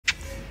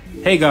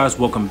Hey guys,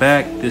 welcome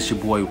back. This your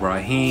boy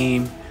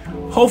Raheem.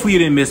 Hopefully you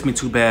didn't miss me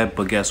too bad,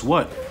 but guess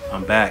what?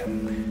 I'm back.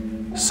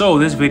 So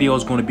this video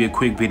is going to be a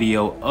quick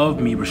video of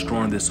me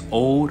restoring this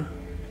old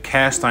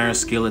cast iron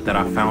skillet that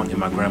I found in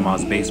my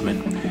grandma's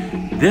basement.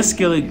 This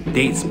skillet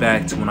dates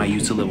back to when I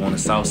used to live on the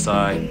south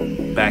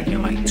side back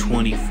in like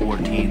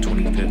 2014,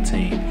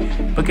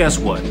 2015. But guess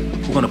what?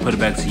 We're going to put it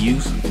back to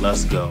use.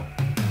 Let's go.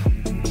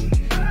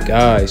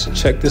 Guys,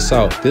 check this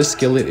out. This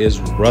skillet is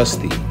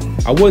rusty.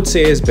 I would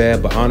say it's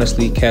bad, but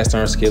honestly, cast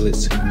iron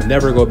skillets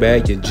never go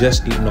bad. You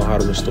just need to know how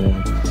to restore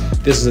them.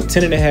 This is a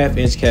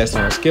 10.5-inch cast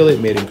iron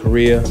skillet made in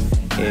Korea,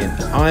 and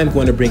I'm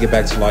going to bring it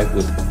back to life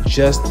with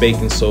just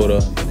baking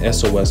soda and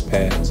SOS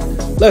pads.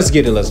 Let's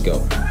get it, let's go.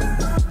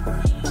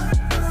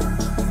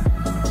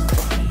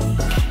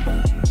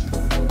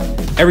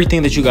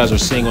 Everything that you guys are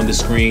seeing on the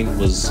screen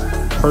was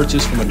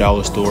purchased from a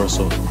dollar store,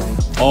 so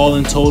all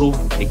in total,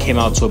 it came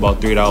out to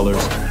about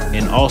 $3.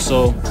 And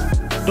also,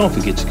 don't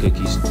forget your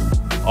cookies.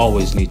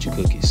 Always need your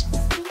cookies.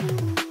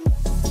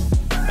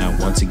 Now,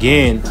 once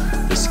again,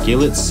 the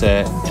skillet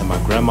sat in my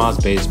grandma's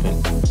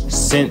basement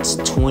since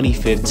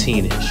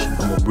 2015-ish. I'm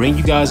gonna bring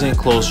you guys in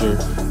closer.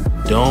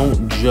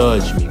 Don't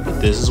judge me,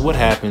 but this is what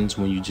happens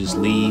when you just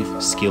leave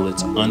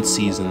skillets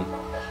unseasoned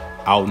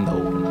out in the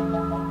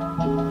open.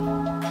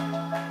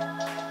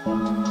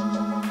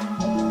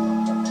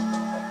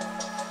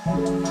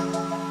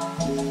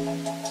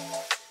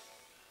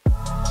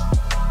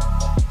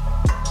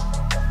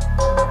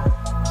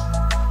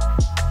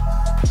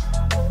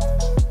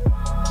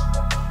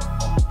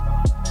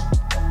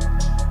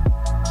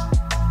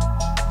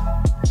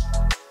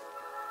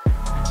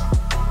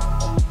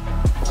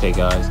 Okay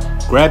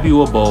guys, grab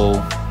you a bowl,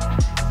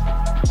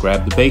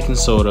 grab the baking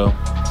soda,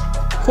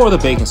 pour the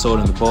baking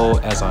soda in the bowl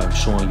as I'm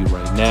showing you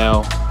right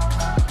now.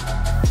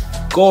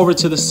 Go over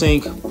to the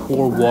sink,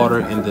 pour water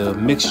in the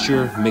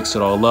mixture, mix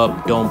it all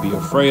up, don't be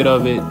afraid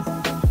of it.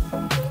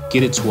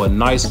 Get it to a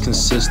nice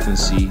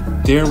consistency.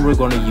 Then we're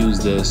going to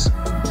use this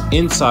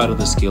inside of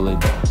the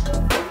skillet.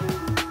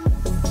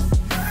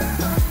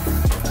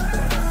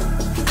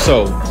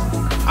 So,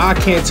 I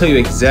can't tell you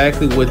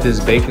exactly what this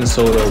baking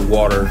soda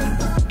water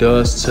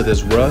does to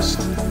this rust.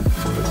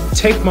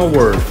 Take my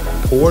word,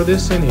 pour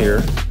this in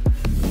here,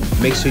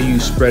 make sure you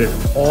spread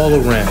it all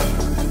around.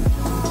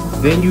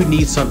 Then you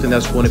need something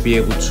that's going to be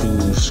able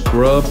to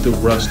scrub the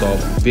rust off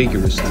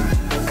vigorously.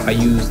 I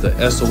use the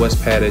SOS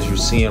pad as you're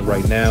seeing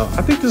right now.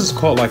 I think this is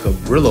called like a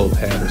Brillo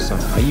pad or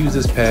something. I use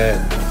this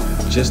pad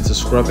just to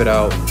scrub it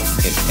out.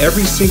 In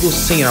every single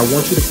scene, I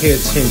want you to pay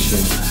attention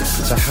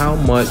to how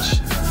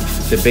much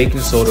the baking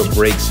soda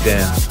breaks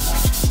down.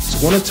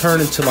 It's going to turn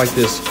into like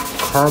this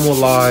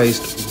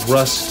caramelized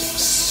rust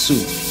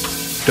soup.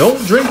 Don't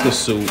drink the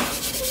soup,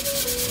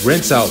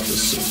 rinse out the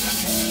soup.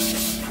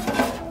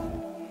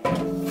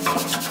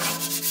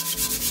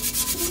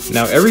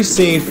 Now every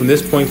scene from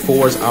this point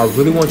forward, I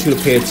really want you to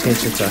pay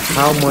attention to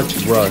how much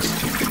rust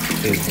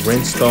is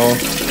rinsed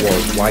off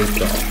or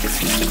wiped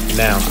off.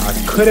 Now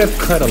I could have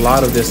cut a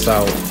lot of this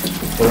out,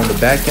 but on the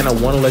back end I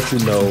want to let you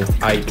know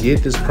I did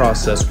this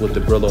process with the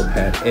Brillo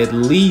pad at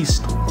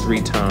least 3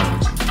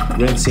 times.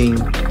 Rinsing,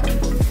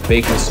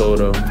 baking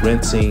soda,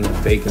 rinsing,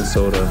 baking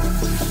soda,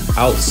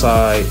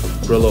 outside,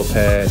 Brillo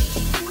pad,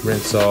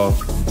 rinse off.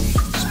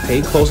 Just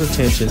pay close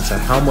attention to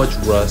how much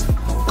rust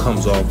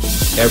comes off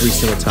every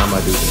single time I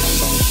do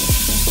this.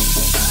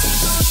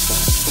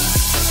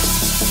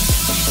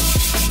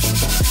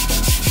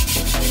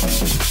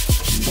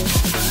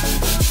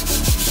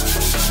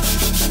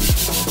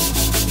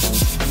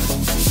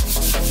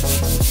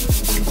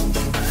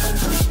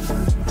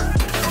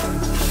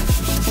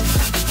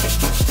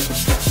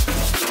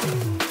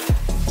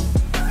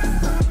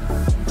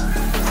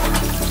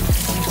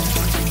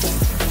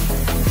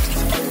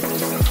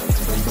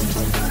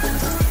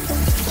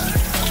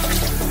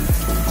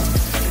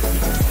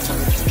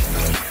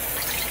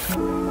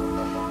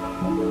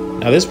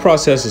 Now this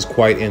process is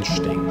quite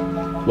interesting.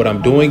 What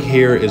I'm doing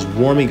here is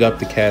warming up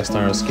the cast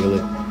iron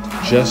skillet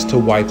just to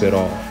wipe it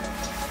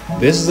off.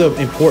 This is an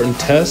important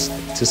test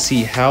to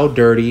see how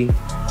dirty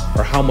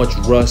or how much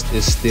rust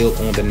is still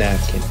on the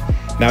napkin.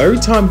 Now every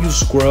time you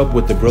scrub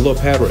with the Brillo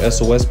pad or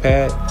SOS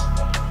pad,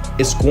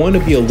 it's going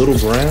to be a little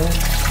brown,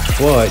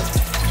 but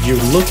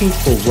you're looking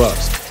for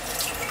rust.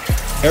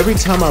 Every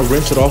time I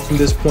rinse it off from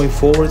this point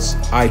forwards,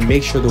 I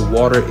make sure the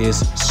water is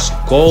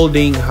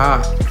scalding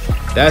hot.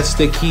 That's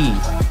the key.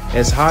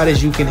 As hot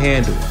as you can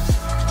handle.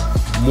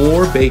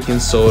 More baking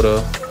soda,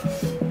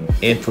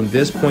 and from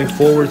this point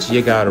forwards,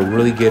 you gotta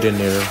really get in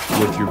there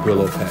with your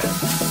Brillo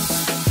pad.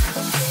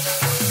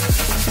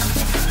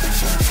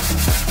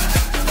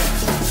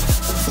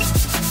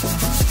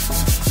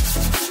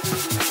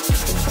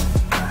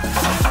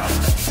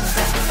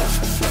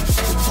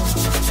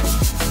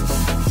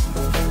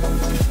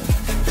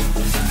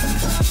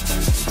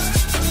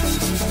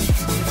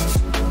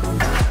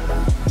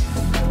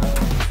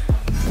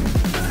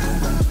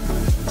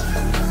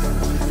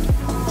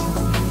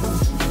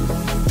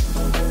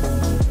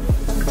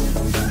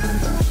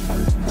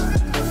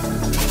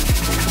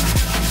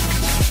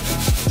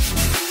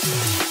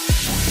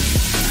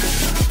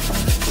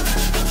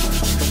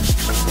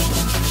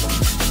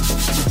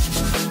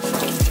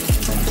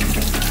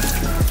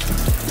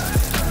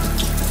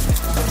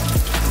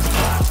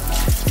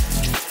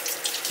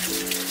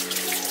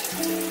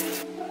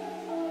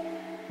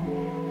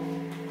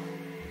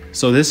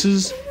 So this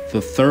is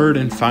the third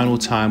and final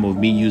time of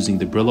me using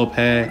the Brillo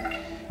pad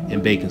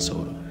and baking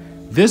soda.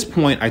 This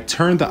point, I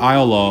turn the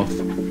aisle off,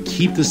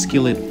 keep the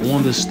skillet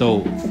on the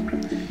stove.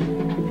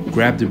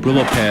 Grab the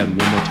Brillo pad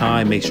one more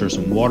time, make sure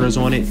some water's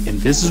on it, and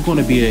this is going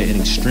to be an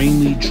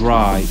extremely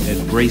dry,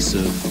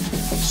 abrasive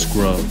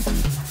scrub.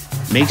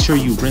 Make sure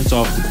you rinse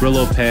off the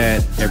Brillo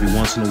pad every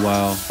once in a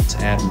while to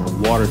add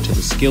more water to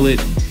the skillet,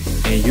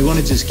 and you're going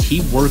to just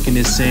keep working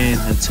this in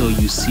until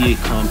you see it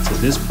come to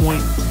this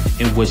point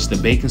in which the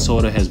baking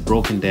soda has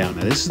broken down.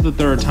 Now this is the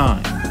third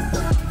time,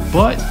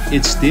 but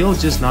it's still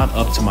just not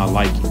up to my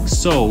liking,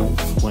 so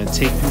I'm going to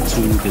take you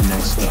to the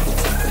next step.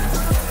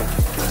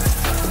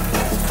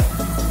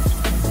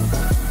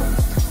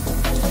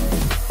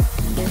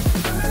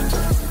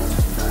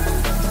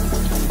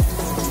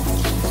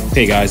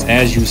 Okay guys,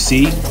 as you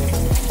see,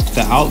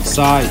 the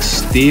outside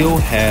still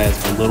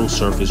has a little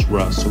surface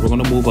rust. So we're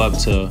gonna move up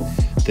to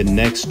the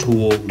next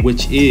tool,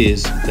 which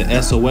is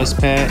the SOS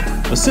pad.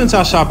 But since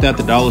I shopped at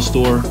the dollar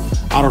store,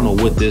 I don't know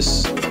what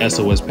this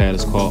SOS pad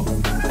is called.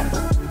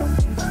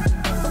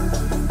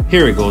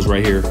 Here it goes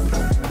right here.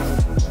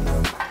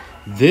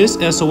 This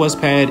SOS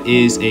pad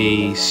is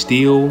a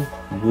steel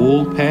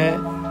wool pad.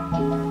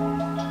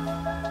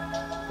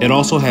 It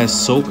also has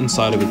soap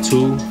inside of it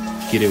too.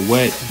 Get it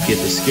wet, get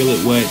the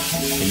skillet wet,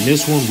 and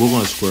this one we're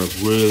gonna scrub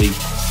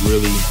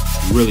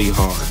really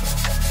hard.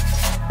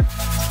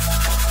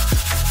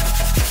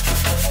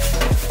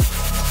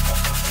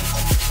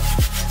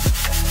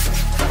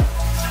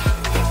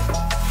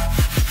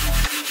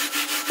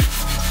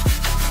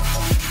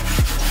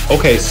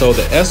 Okay, so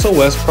the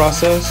SOS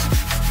process,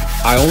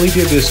 I only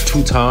did this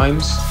 2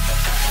 times,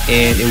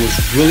 and it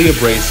was really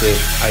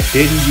abrasive. I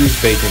didn't use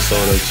baking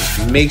soda.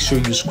 Just make sure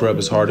you scrub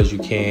as hard as you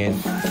can.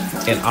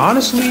 And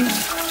honestly,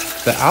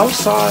 the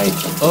outside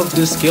of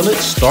this skillet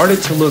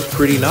started to look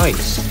pretty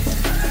nice.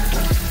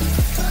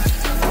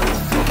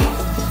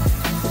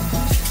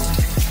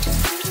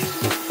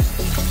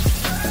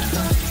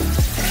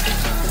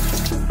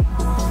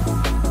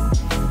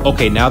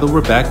 Okay, now that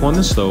we're back on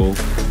the stove,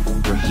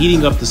 we're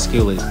heating up the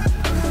skillet.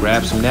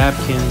 Grab some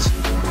napkins,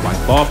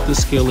 wipe off the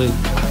skillet,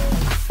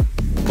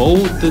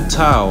 fold the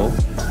towel,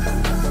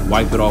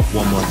 wipe it off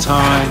one more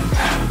time,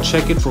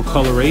 check it for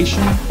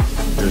coloration.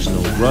 There's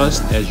no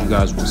rust, as you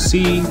guys will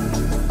see,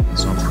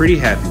 so I'm pretty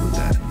happy with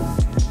that.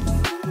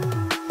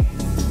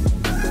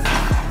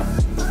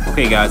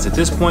 Okay guys, at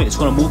this point, it's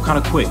gonna move kind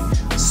of quick.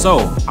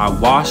 So I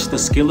washed the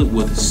skillet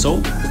with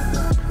soap.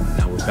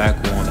 Now we're back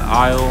on the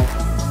aisle.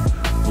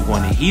 We're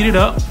going to heat it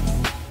up,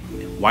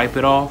 wipe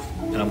it off,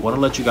 and I'm gonna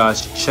let you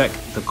guys check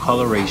the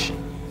coloration.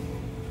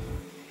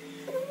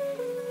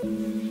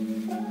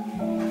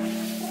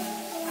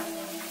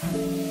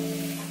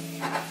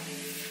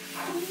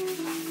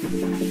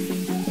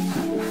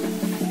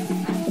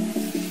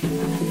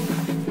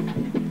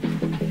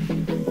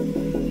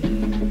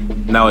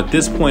 Now at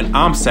this point,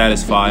 I'm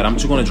satisfied. I'm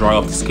just gonna dry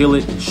off the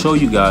skillet and show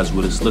you guys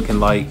what it's looking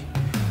like.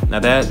 Now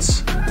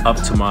that's up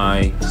to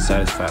my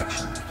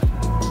satisfaction.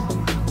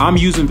 I'm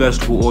using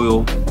vegetable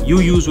oil. You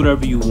use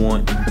whatever you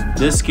want.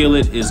 This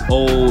skillet is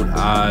old.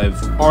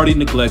 I've already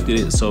neglected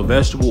it, so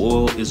vegetable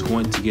oil is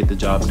going to get the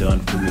job done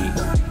for me.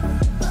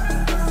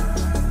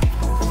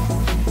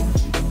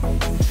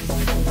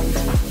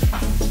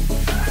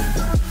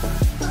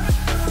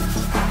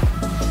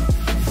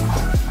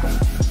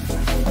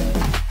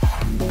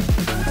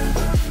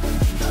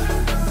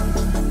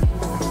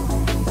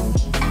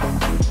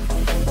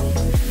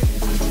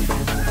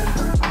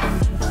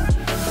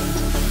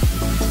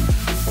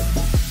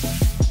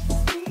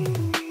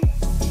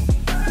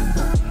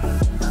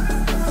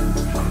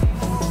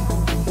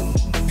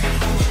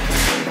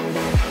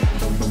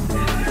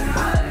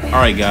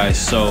 Alright guys,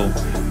 so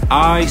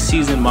I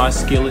seasoned my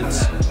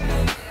skillets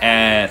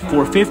at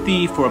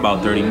 450 for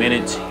about 30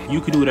 minutes. You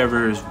can do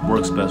whatever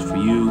works best for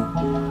you,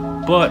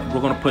 but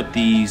we're gonna put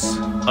these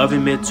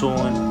oven mitts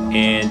on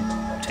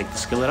and take the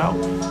skillet out.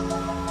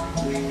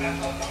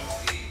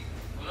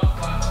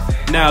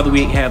 Now that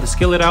we have the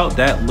skillet out,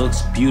 that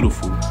looks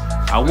beautiful.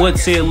 I would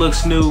say it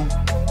looks new,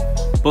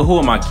 but who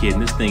am I kidding?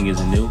 This thing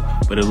isn't new,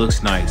 but it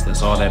looks nice.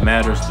 That's all that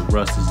matters. The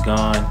rust is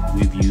gone.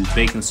 We've used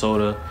baking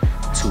soda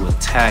to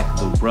attack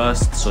the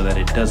rust so that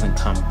it doesn't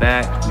come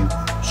back. We've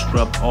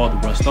scrubbed all the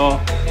rust off.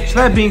 So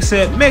that being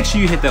said, make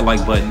sure you hit that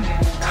like button,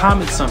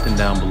 comment something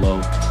down below,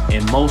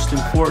 and most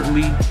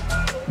importantly,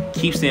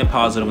 keep staying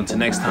positive until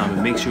next time,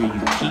 and make sure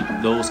you keep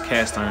those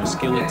cast iron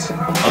skillets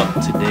up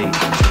to date.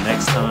 Until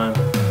next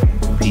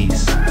time,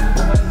 peace.